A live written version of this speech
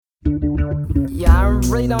Yeah, I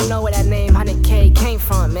really don't know where that name 100K came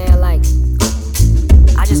from, man. Like,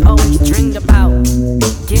 I just always dreamed about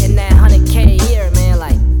getting that 100K a year, man.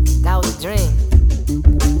 Like, that was a dream.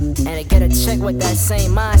 And to get a chick with that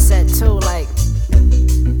same mindset, too. Like,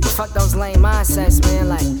 fuck those lame mindsets, man.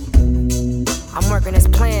 Like, I'm working this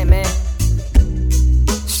plan, man.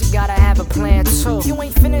 She gotta have a plan, too. If you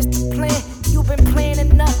ain't finished the plan, you been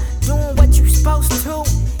planning up, doing what you supposed to.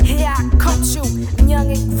 Here I coach you, I'm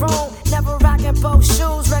young and grown, never rocking both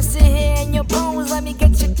shoes, resting here in your bones, let me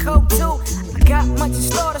get your coat too. I got much in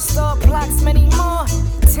store to store, blocks many more.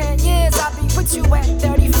 10 years I'll be with you at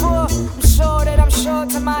 34. I'm sure that I'm sure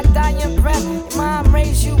to my dying breath, your mom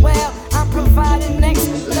raised you well, I'm providing next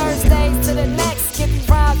Thursdays to the next. Give you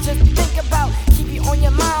rhymes just to think about, keep you on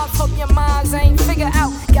your mind, hope your minds ain't figure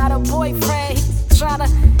out. Got a boyfriend, he tryna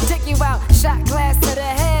take you out, shot glass to the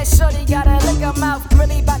head, shorty gotta lick her mouth,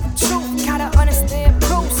 really about the truth, gotta understand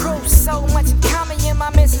proofs. So much in common, yeah, my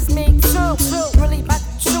missus me too. Really about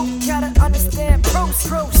the truth, gotta understand proofs.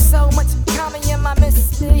 So much in common, yeah, my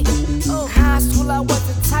missus me. High school, I was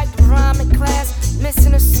the type to rhyme in class,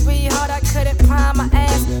 missing a sweetheart, I couldn't find my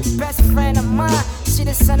ass. Best friend of mine, she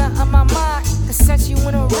the center of my mind. I sent you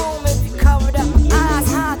in a room if you covered